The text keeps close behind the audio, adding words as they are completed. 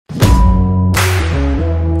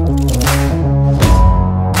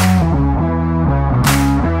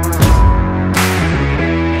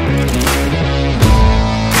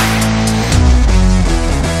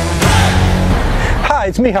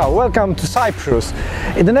Michał, welcome to Cyprus.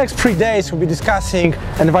 In the next 3 days we'll be discussing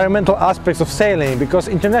environmental aspects of sailing because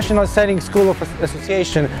International Sailing School of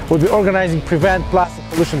Association will be organizing Prevent Plastic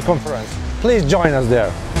Pollution Conference. Please join us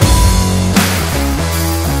there.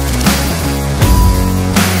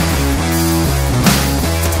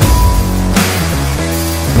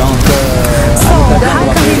 How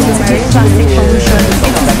can we mitigate plastic pollution?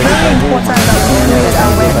 It is very important that we create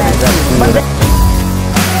awareness.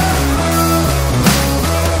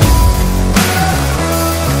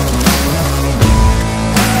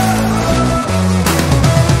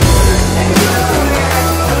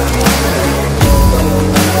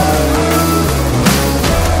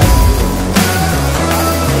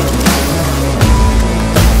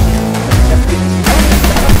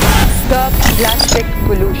 Stop plastic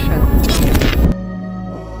pollution.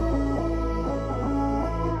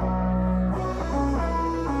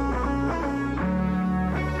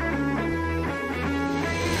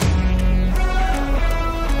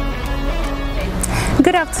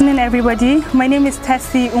 Good afternoon, everybody. My name is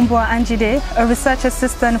Tessie Umbwa Anjide, a research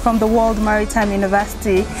assistant from the World Maritime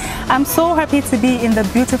University. I'm so happy to be in the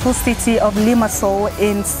beautiful city of Limassol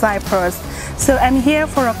in Cyprus. So I'm here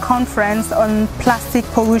for a conference on plastic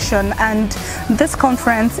pollution, and this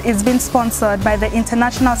conference is being sponsored by the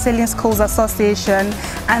International Sailing Schools Association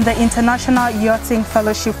and the International Yachting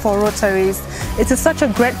Fellowship for Rotarians. It is such a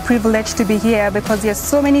great privilege to be here because there's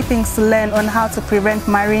so many things to learn on how to prevent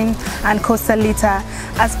marine and coastal litter.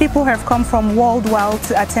 As people have come from worldwide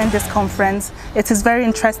to attend this conference, it is very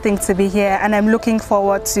interesting to be here, and I'm looking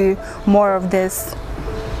forward to more of this.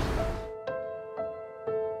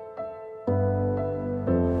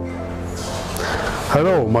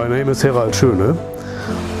 Hello, my name is Herald Schöne.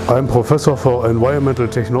 I'm professor for environmental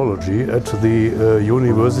technology at the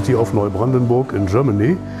University of Neubrandenburg in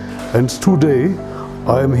Germany, and today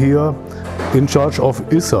I am here in charge of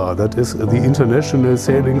ISSA, that is the International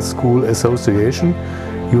Sailing School Association.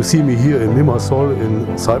 You see me here in Limassol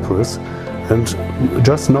in Cyprus, and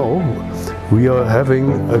just now we are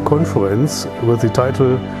having a conference with the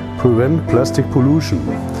title Prevent Plastic Pollution.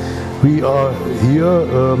 We are here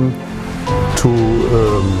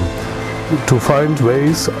to find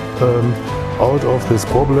ways out of this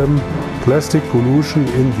problem: plastic pollution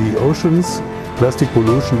in the oceans, plastic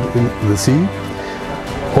pollution in the sea.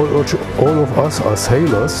 All of us are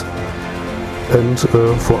sailors, and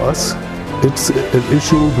for us it's an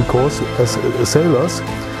issue because as sailors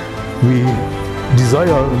we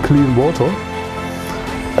desire clean water,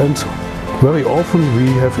 and very often we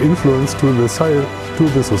have influence to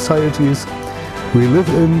the societies we live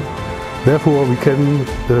in. Therefore we can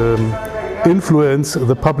influence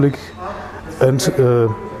the public and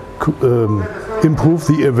improve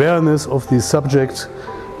the awareness of the subject,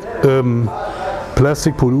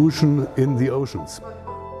 plastic pollution in the oceans.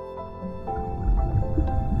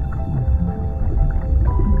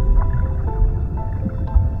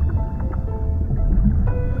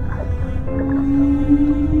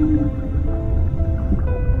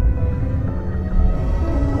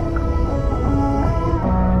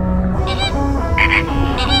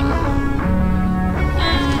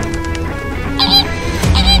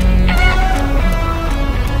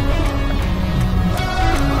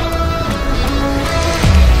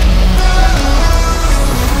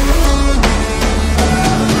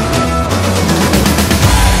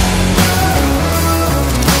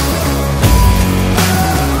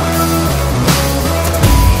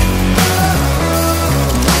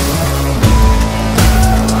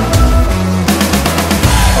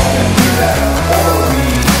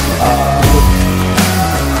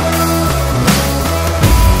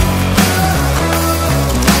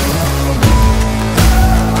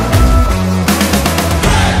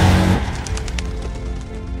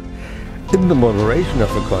 In the moderation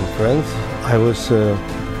of the conference, I was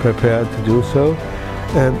prepared to do so.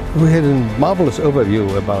 We had a marvelous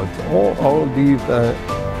overview about all these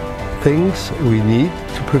things we need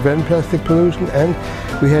to prevent plastic pollution, and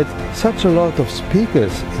we had such a lot of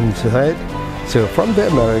speakers inside. So from the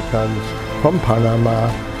Americans, from Panama,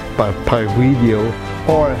 by video,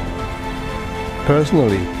 or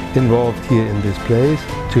personally involved here in this place,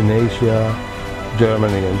 Tunisia,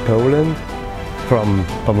 Germany and Poland, from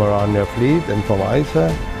Pomerania fleet and from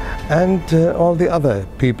ISSA, and all the other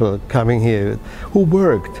people coming here who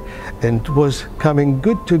worked and was coming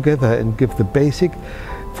good together and give the basic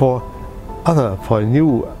for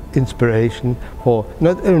new inspiration for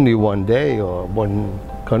not only one day or one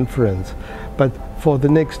conference, but for the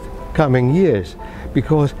next coming years,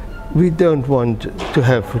 because we don't want to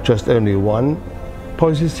have just only one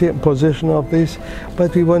position of this,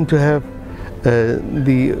 but we want to have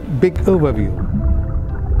the big overview.